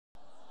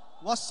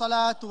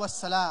والصلاة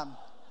والسلام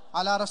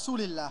على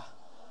رسول الله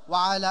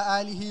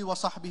وعلى آله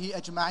وصحبه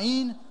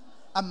أجمعين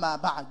أما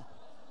بعد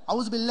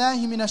أعوذ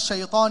بالله من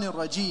الشيطان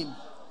الرجيم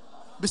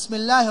بسم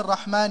الله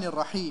الرحمن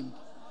الرحيم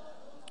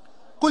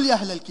قل يا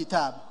أهل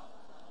الكتاب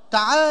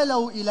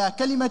تعالوا إلى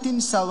كلمة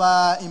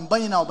سواء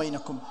بيننا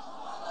وبينكم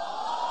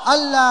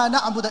ألا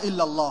نعبد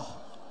إلا الله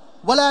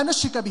ولا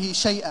نشرك به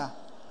شيئا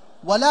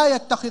ولا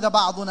يتخذ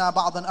بعضنا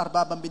بعضا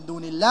أربابا من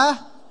دون الله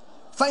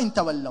فإن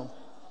تولوا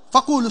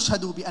فقولوا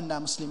اشهدوا بأننا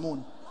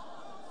مسلمون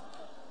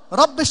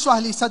رب اشرح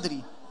لي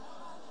صدري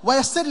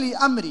ويسر لي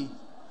أمري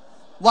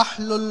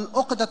واحلل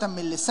عقدة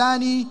من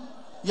لساني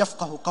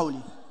يفقه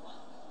قولي.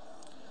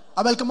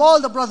 I welcome all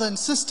the brothers and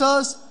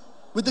sisters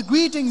with the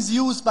greetings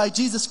used by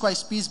Jesus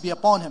Christ, peace be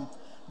upon him,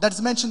 that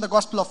is mentioned in the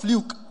Gospel of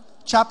Luke,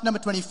 chapter number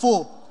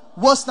 24,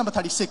 verse number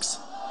 36.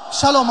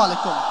 Shalom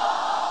alaikum.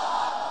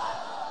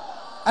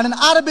 And in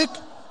Arabic,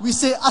 we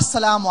say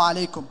Assalamu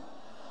alaikum.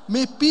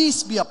 May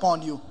peace be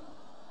upon you.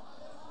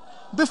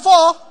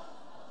 Before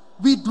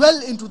we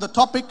dwell into the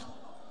topic,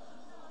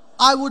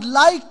 I would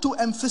like to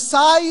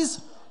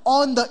emphasize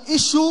on the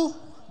issue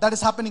that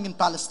is happening in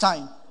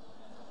Palestine.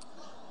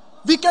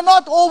 We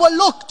cannot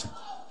overlook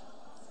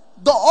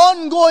the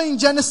ongoing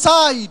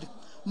genocide,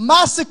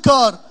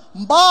 massacre,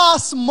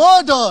 mass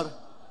murder,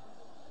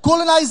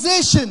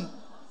 colonization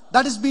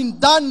that is being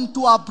done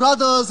to our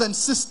brothers and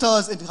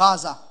sisters in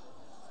Gaza.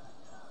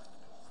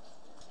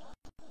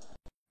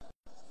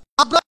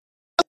 Our brothers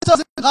and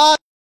sisters in Gaza,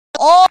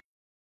 all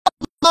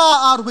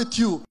are with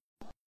you.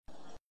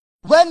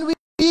 When we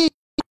see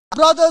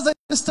brothers and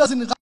sisters in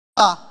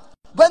Gaza,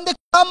 when they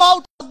come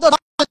out of the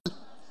battle,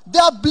 they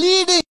are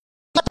bleeding,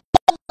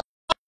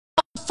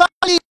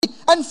 family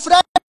and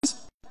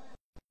friends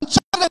and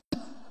children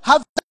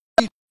have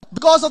died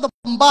because of the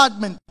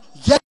bombardment.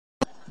 Yet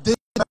they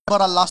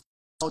remember Allah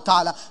subhanahu wa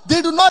ta'ala.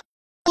 They do not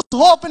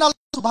lose hope in Allah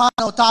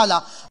subhanahu wa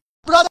ta'ala.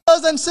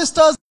 Brothers and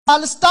sisters in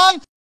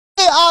Palestine,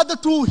 they are the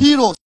true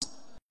heroes.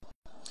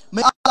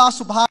 May Allah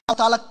subhanahu wa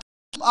ta'ala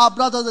keep our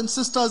brothers and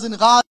sisters in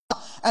Gaza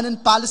and in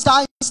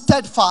Palestine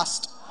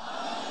steadfast.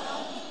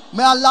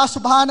 May Allah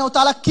subhanahu wa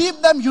ta'ala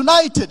keep them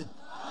united.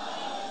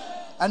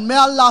 And may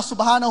Allah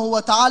subhanahu wa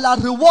ta'ala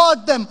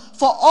reward them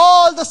for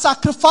all the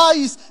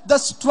sacrifice, the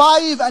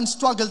strive and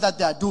struggle that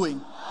they are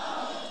doing.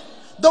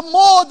 The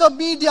more the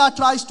media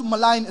tries to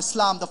malign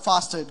Islam, the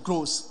faster it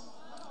grows.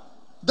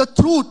 The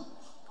truth,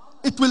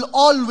 it will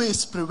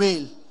always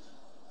prevail.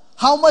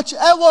 How much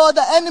ever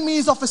the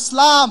enemies of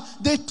Islam,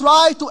 they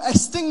try to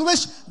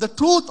extinguish the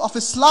truth of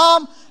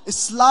Islam,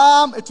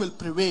 it will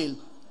prevail.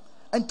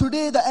 And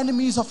today the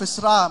enemies of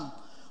Islam,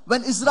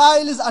 when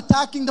Israel is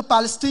attacking the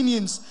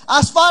Palestinians,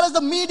 as far as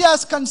the media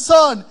is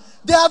concerned,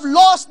 they have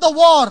lost the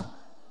war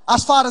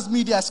as far as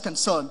media is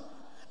concerned.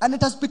 And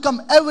it has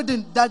become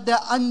evident that they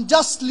are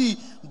unjustly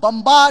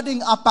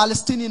bombarding our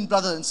Palestinian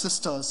brothers and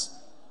sisters.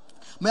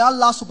 May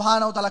Allah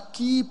subhanahu wa ta'ala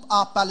keep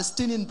our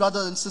Palestinian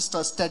brothers and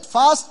sisters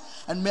steadfast,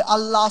 and may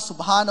Allah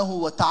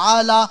subhanahu wa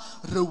ta'ala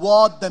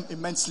reward them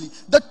immensely.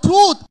 The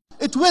truth,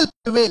 it will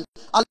prevail.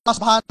 Allah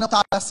subhanahu wa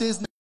ta'ala says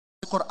in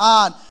the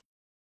Quran,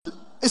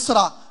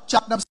 Isra,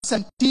 chapter number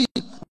 17,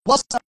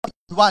 verse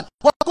 1.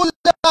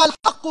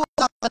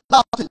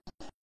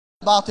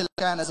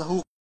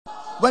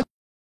 When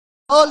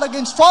all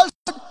against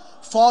falsehood,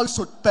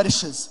 falsehood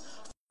perishes.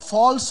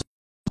 Falsehood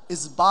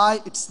is by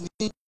its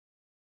nature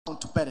bound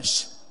to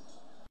perish.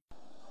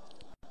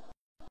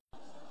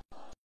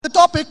 The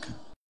topic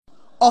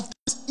of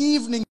this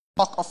evening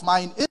talk of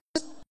mine is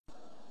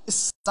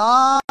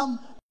Islam and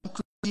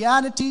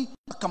Christianity,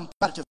 a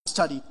comparative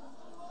study.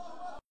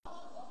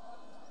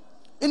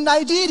 In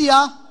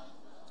Nigeria,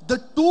 the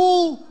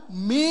two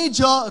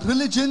major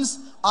religions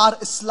are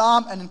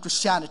Islam and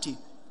Christianity.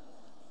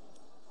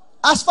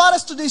 As far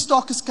as today's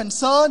talk is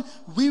concerned,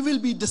 we will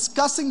be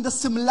discussing the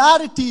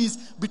similarities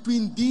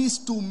between these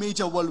two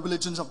major world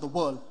religions of the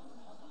world.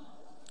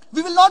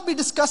 We will not be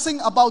discussing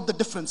about the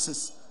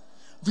differences.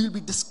 We will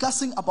be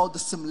discussing about the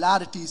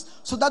similarities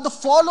so that the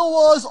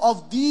followers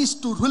of these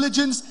two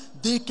religions,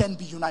 they can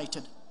be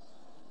united.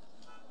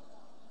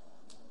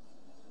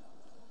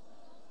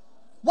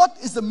 What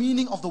is the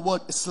meaning of the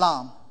word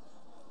Islam?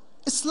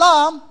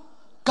 Islam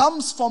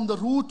comes from the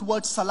root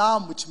word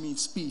salam, which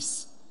means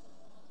peace.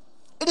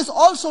 It is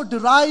also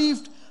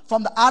derived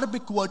from the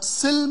Arabic word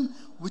silm,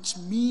 which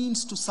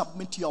means to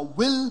submit your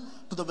will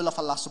to the will of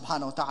Allah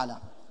subhanahu wa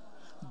ta'ala.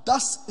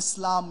 Thus,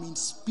 Islam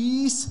means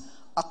peace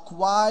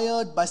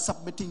acquired by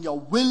submitting your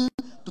will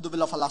to the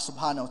will of Allah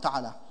subhanahu wa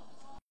ta'ala.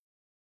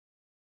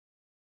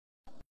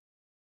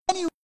 When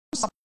you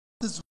submit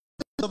this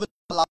will to the will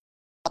of Allah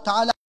subhanahu wa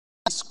ta'ala,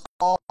 is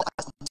called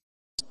as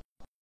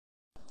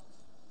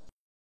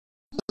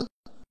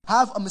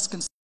have a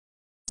misconception.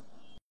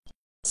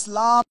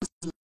 Islam is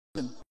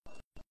religion.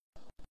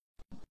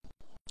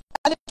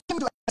 And it came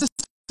to exist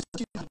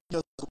 1500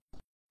 years ago.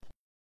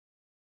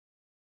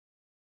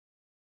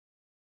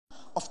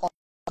 Of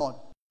God.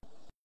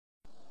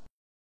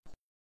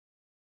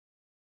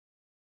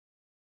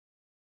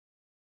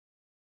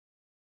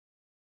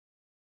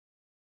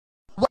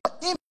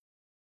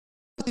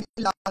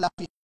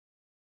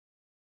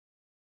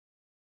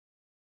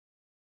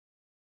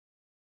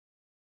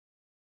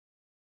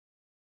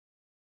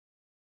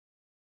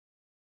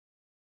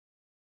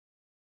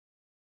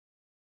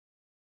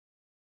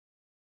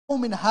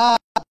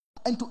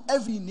 and to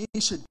every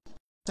nation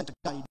sent a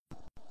guide.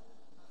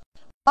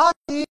 By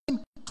name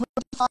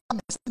 25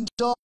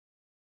 messengers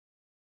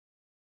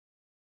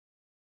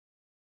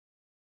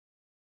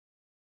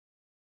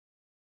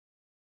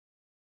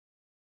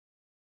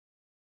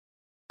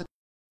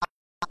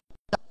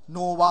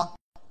Noah,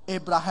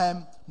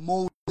 Abraham,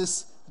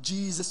 Moses,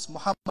 Jesus,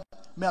 Muhammad.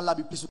 May Allah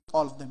be pleased with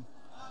all of them.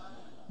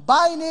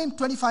 By name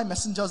 25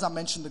 messengers are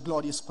mentioned in the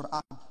glorious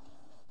Quran.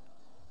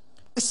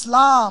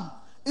 Islam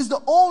is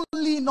the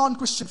only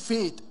non-Christian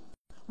faith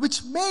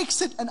which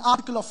makes it an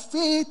article of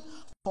faith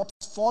for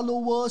its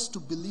followers to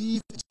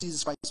believe in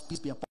Jesus Christ, peace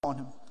be upon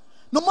him.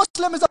 No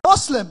Muslim is a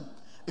Muslim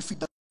if he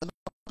does not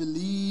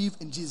believe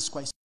in Jesus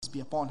Christ, peace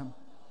be upon him.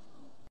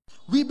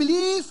 We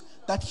believe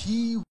that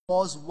he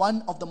was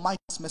one of the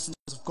mightiest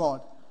messengers of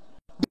God.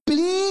 We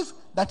believe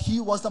that he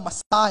was the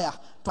Messiah,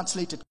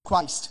 translated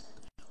Christ.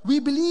 We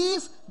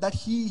believe that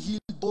he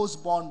healed those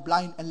born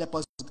blind and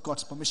lepers with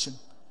God's permission.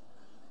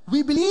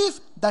 We believe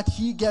that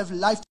he gave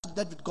life to the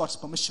dead with God's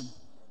permission.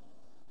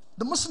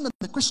 The Muslims and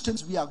the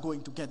Christians, we are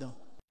going together.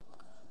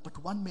 But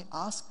one may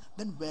ask,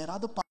 then where are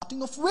the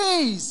parting of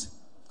ways?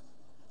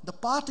 The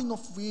parting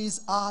of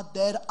ways are,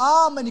 there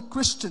are many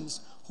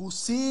Christians who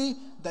say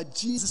that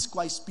Jesus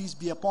Christ, peace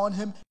be upon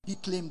him, he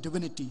claimed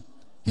divinity.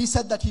 He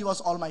said that he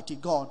was Almighty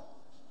God.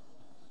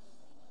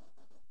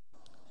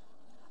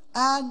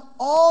 And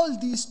all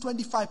these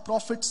 25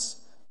 prophets,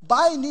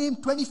 by name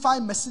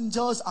 25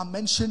 messengers, are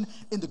mentioned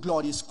in the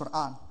glorious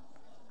Quran.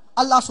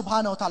 Allah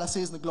subhanahu wa ta'ala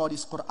says in the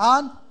glorious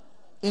Quran,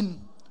 in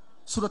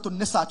Surah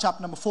An-Nisa,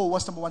 chapter number 4,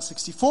 verse number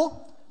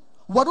 164,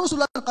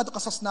 وَرُسُلًا قَدْ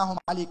قَصَصْنَاهُمْ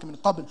عَلَيْكَ مِنْ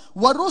قَبْلِ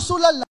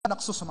وَرُسُلًا لَا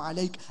نَقْصُصُهُمْ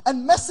عَلَيْكَ.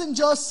 And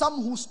messengers,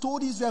 some whose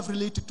stories we have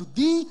related to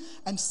thee,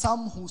 and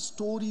some whose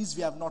stories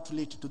we have not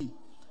related to thee.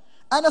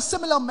 And a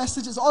similar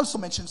message is also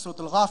mentioned in Surah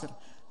Al-Ghafir,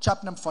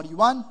 chapter number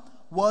 41,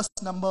 verse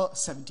number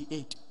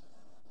 78.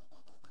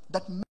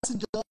 That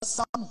messengers,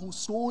 some whose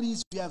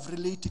stories we have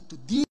related to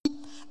thee,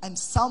 and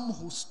some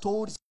whose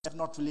stories we have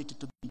not related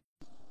to thee.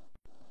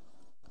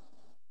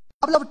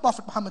 Our beloved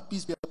Prophet Muhammad,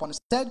 peace be upon him,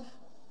 said,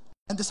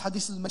 and this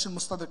hadith is mentioned in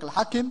Mustadrak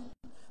al-Hakim,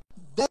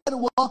 there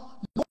were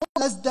no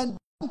less than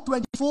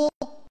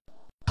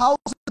 124,000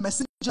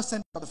 messengers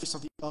sent on the face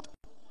of the earth.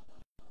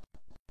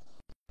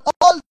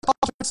 All the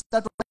prophets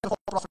that were before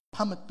Prophet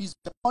Muhammad, peace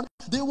be upon him,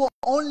 they were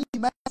only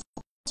meant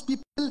for those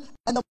people,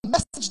 and the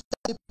message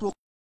that they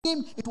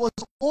proclaimed, it was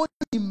only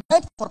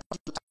meant for a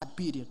particular time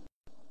period.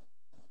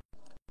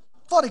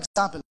 For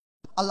example,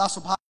 Allah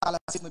subhanahu wa ta'ala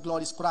says in the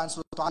glorious Quran,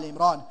 Surah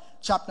Al-Imran,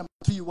 chapter number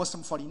 3, verse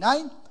number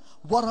 49,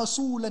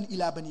 وَرَسُولًا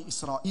إِلَى بَنِي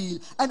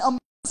إِسْرَائِيلَ, and a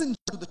messenger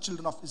to the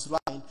children of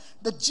Israel.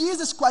 That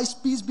Jesus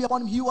Christ, peace be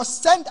upon him, he was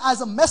sent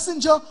as a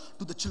messenger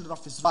to the children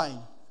of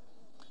Israel.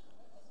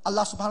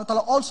 Allah subhanahu wa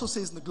ta'ala also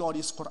says in the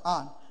glorious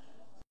Quran,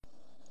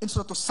 in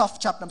Surah As-Saf,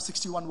 chapter number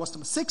 61, verse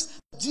number 6,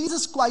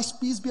 Jesus Christ,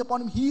 peace be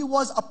upon him, he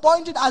was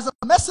appointed as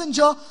a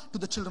messenger to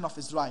the children of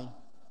Israel.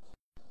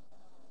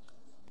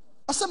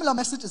 A similar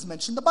message is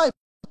mentioned in the Bible.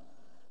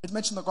 It's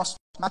mentioned in the Gospel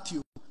of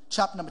Matthew,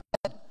 chapter number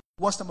 10,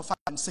 verse number 5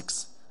 and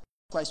 6.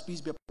 Christ,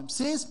 peace be upon him,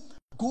 says,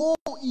 go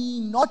ye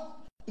not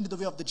into the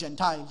way of the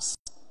Gentiles.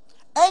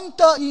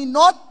 Enter ye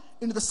not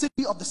into the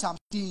city of the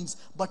Samaritans,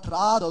 but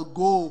rather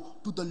go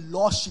to the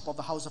lost sheep of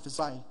the house of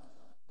Israel.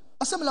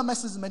 A similar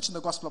message is mentioned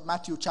in the Gospel of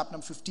Matthew, chapter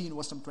number 15,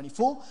 verse number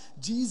 24.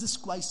 Jesus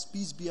Christ,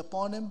 peace be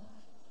upon him,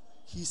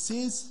 he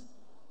says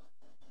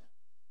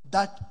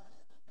that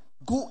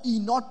go ye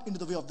not into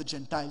the way of the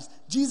Gentiles.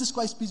 Jesus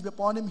Christ, peace be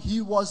upon him, he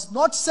was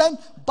not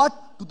sent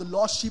but to the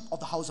lost sheep of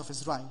the house of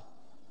Israel.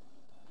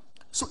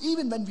 So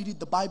even when we read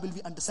the Bible,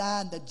 we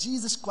understand that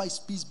Jesus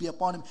Christ, peace be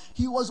upon him,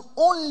 he was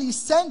only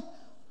sent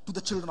to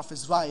the children of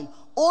Israel,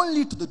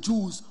 only to the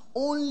Jews,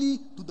 only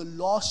to the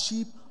lost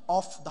sheep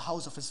of the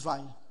house of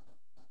Israel.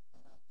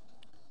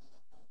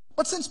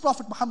 But since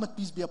Prophet Muhammad,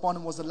 peace be upon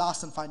him, was the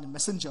last and final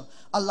messenger,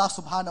 Allah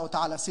subhanahu wa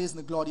ta'ala says in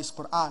the glorious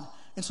Quran,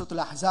 in Surah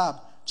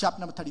Al-Ahzab, chapter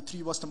number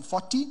 33, verse number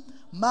 40,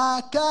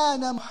 مَا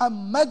كَانَ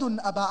مُحَمَّدٌ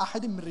أَبَا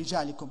أَحَدٍ مِّن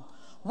رِجَالِكُمْ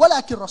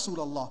وَلَكِنْ رَسُولَ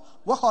اللَّهِ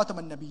وَخَاتَمَ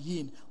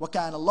النَّبِيِّينَ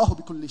وَكَانَ اللَّهُ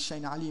بِكُلِّ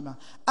شَيْءٍ عَلِيمًا.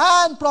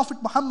 And Prophet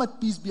Muhammad,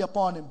 peace be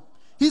upon him,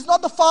 he's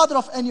not the father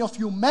of any of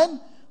you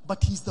men,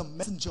 but he's the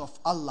messenger of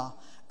Allah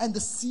and the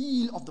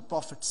seal of the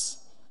prophets.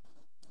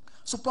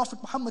 So Prophet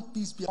Muhammad,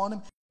 peace be upon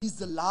him, is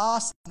the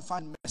last and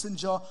final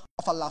messenger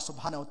of Allah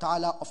subhanahu wa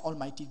ta'ala, of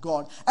Almighty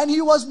God. And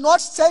he was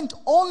not sent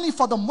only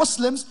for the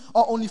Muslims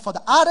or only for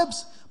the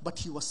Arabs, but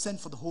he was sent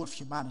for the whole of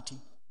humanity.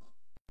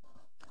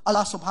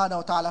 Allah subhanahu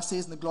wa ta'ala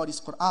says in the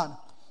glorious Quran,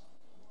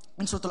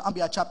 in Surah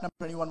Al-Anbiya, chapter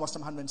 21, verse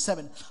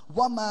 107,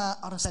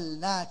 وَمَا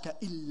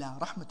أَرْسَلْنَاكَ إِلَّا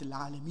رَحْمَةً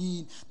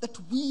لِلْعَالَمِينَ, that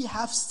we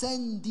have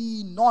sent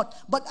thee not,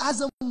 but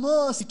as a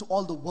mercy to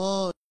all the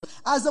world,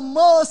 as a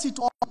mercy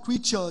to all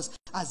creatures,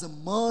 as a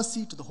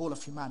mercy to the whole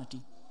of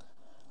humanity.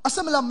 A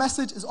similar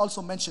message is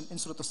also mentioned in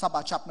Surah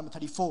Al-Saba, chapter number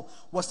 34,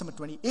 verse number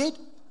 28.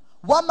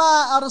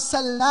 وَمَا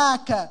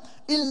أَرْسَلْنَاكَ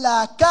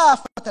إِلَّا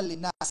كَافَةً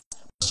لِلنَّاسِ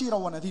بَشِيرًا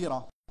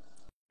وَنَذِيرًا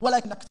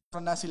وَلَكِنَّ أَكْثَرَ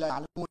النَّاسِ لَا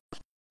يَعْلَمُونَ.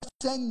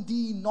 Send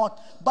thee not,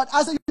 but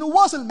as a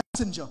universal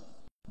messenger,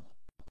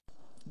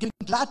 giving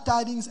glad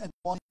tidings and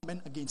warning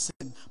men against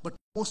sin. But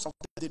most of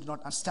them they did not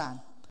understand.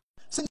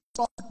 Since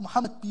Prophet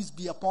Muhammad, peace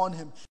be upon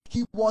him,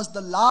 he was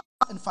the last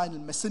and final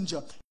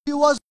messenger. He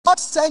was not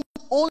sent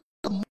only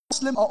for the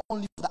Muslim or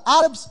only for the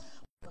Arabs,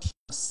 but he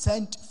was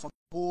sent for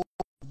the whole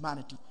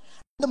humanity.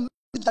 And the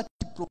message that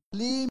he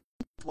proclaimed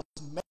was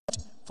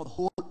meant for the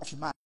whole of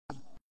humanity.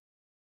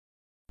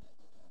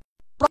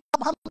 Prophet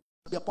Muhammad,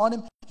 peace be upon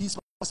him, he is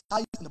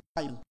prophesied in the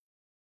Bible.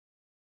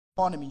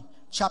 Deuteronomy,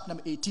 chapter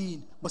number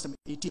 18, verse number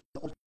 18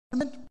 of the Old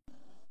Testament.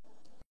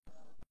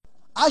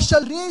 I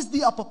shall raise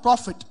thee up a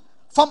prophet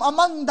from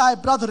among thy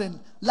brethren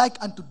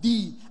like unto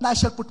thee, and I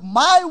shall put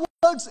my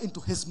words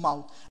into his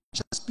mouth, and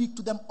shall speak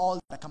to them all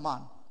that I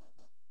command.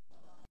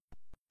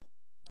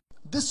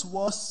 This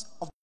verse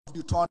of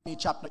Deuteronomy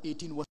chapter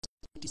 18, verse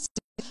 86.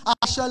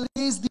 I shall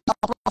raise thee up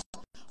a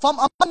prophet from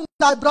among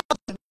thy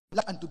brethren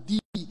like unto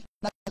thee, and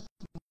I shall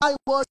put my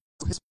words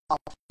into his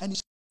mouth, and he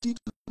shall speak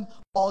to them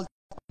all that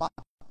I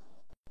command.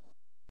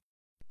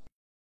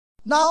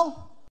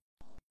 Now,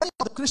 many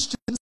of the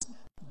Christians,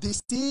 they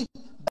say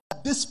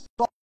that this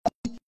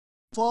prophecy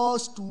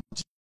refers to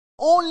the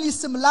only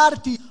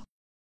similarity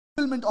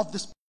fulfillment of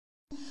this.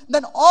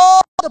 Then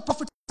all the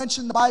prophets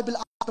mentioned in the Bible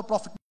after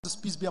Prophet Moses,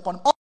 peace be upon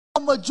him, all of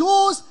them were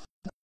Jews,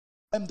 and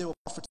all of them they were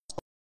prophets.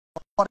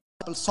 For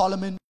example,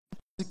 Solomon,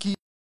 Ezekiel,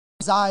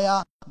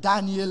 Isaiah,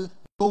 Daniel,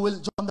 Joel,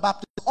 John the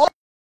Baptist, all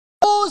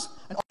Jews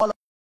and all of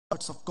the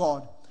prophets of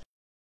God.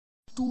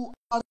 Two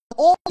are the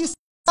only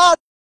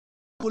similarity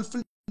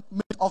fulfillment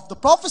of the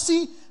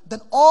prophecy.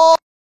 Then all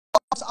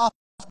after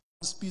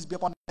Moses, peace be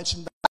upon him,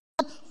 mentioned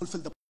that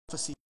fulfill the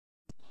prophecy.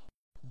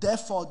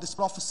 Therefore, this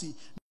prophecy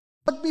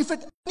not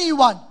befit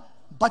anyone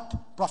but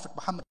Prophet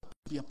Muhammad,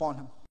 peace be upon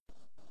him.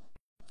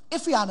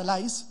 If we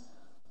analyze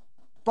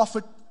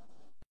Prophet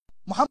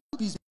Muhammad,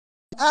 peace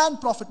be upon him,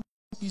 and Prophet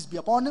Muhammad, peace be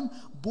upon him,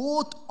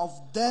 both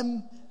of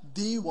them,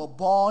 they were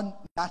born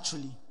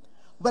naturally.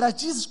 Whereas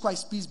Jesus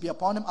Christ, peace be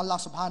upon him, Allah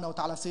subhanahu wa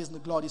ta'ala says in the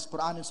glorious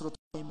Quran in Surah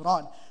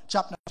Al-Imran,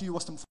 chapter 3,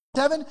 verse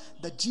 47,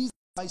 that Jesus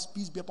Christ,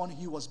 peace be upon him,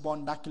 he was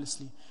born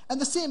miraculously. And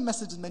the same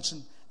message is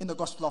mentioned in the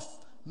Gospel of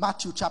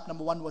Matthew, chapter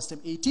number 1, verse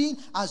number 18,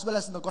 as well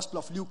as in the Gospel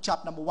of Luke,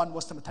 chapter number 1,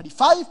 verse number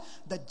 35,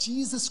 that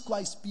Jesus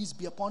Christ, peace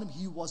be upon him,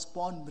 he was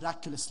born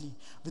miraculously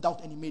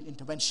without any male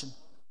intervention.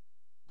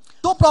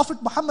 So Prophet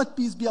Muhammad,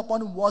 peace be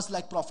upon him, was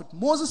like Prophet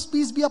Moses,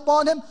 peace be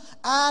upon him,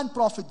 and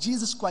Prophet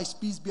Jesus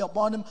Christ, peace be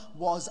upon him,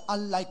 was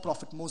unlike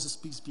Prophet Moses,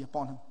 peace be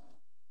upon him.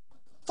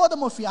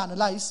 Furthermore, if we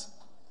analyze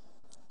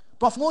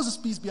Prophet Moses,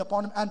 peace be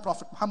upon him, and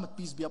Prophet Muhammad,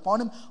 peace be upon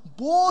him,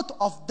 both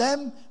of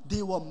them,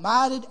 they were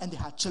married and they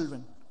had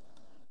children.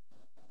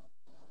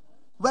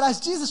 Whereas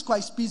Jesus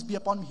Christ, peace be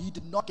upon him, he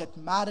did not get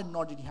married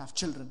nor did he have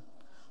children.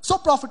 So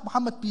Prophet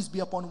Muhammad, peace be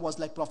upon him, was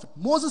like Prophet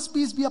Moses,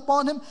 peace be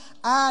upon him,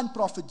 and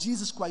Prophet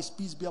Jesus Christ,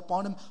 peace be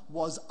upon him,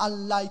 was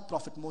unlike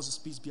Prophet Moses,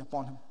 peace be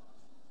upon him.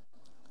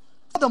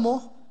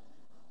 Furthermore,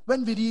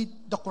 when we read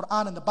the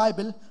Quran and the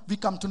Bible, we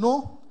come to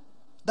know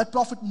that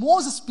Prophet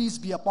Moses, peace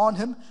be upon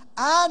him,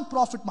 and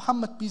Prophet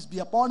Muhammad, peace be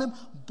upon him,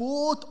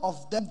 both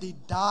of them, they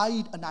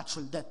died a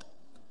natural death.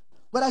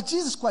 Whereas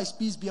Jesus Christ,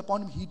 peace be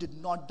upon him, he did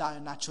not die a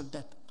natural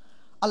death.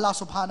 Allah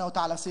subhanahu wa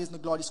ta'ala says in the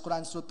glorious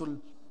Quran, Surah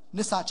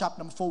Nisa, chapter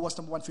number 4, verse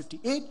number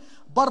 158,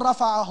 بَرْ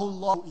رَفَعَهُ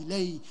اللَّهُ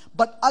إِلَيْهِ,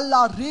 but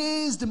Allah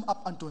raised him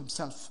up unto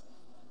himself.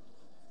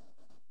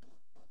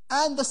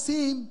 And the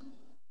same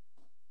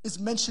is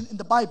mentioned in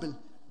the Bible.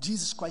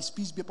 Jesus Christ,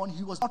 peace be upon him,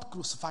 he was not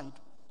crucified.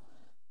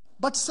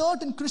 But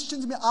certain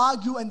Christians may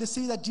argue and they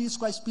say that Jesus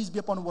Christ, peace be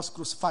upon him, was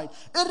crucified.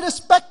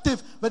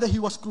 Irrespective whether he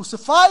was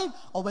crucified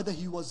or whether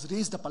he was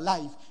raised up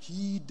alive,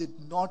 he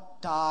did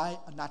not die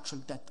a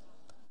natural death.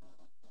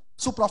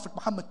 So Prophet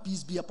Muhammad,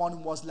 peace be upon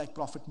him, was like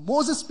Prophet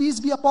Moses, peace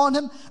be upon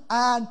him,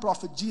 and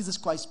Prophet Jesus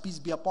Christ, peace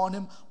be upon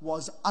him,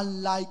 was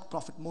unlike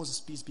Prophet Moses,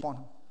 peace be upon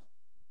him.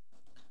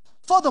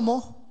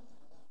 Furthermore,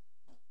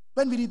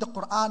 when we read the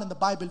Quran and the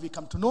Bible, we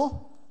come to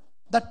know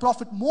that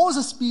Prophet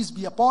Moses, peace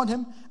be upon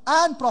him,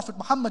 and Prophet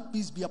Muhammad,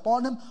 peace be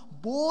upon him,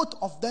 both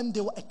of them,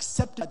 they were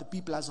accepted by the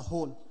people as a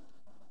whole.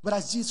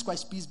 Whereas Jesus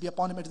Christ, peace be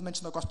upon him, it is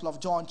mentioned in the Gospel of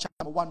John,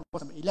 chapter 1,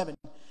 verse 11.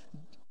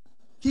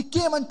 He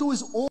came unto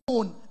his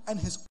own, and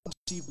his own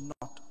received him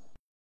not.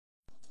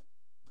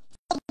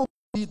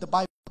 Read the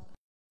Bible,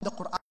 the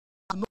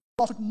Quran,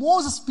 Prophet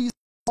Moses, peace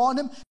be upon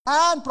him,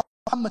 and Prophet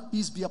Muhammad,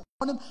 peace be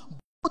upon him,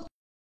 both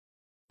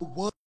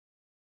were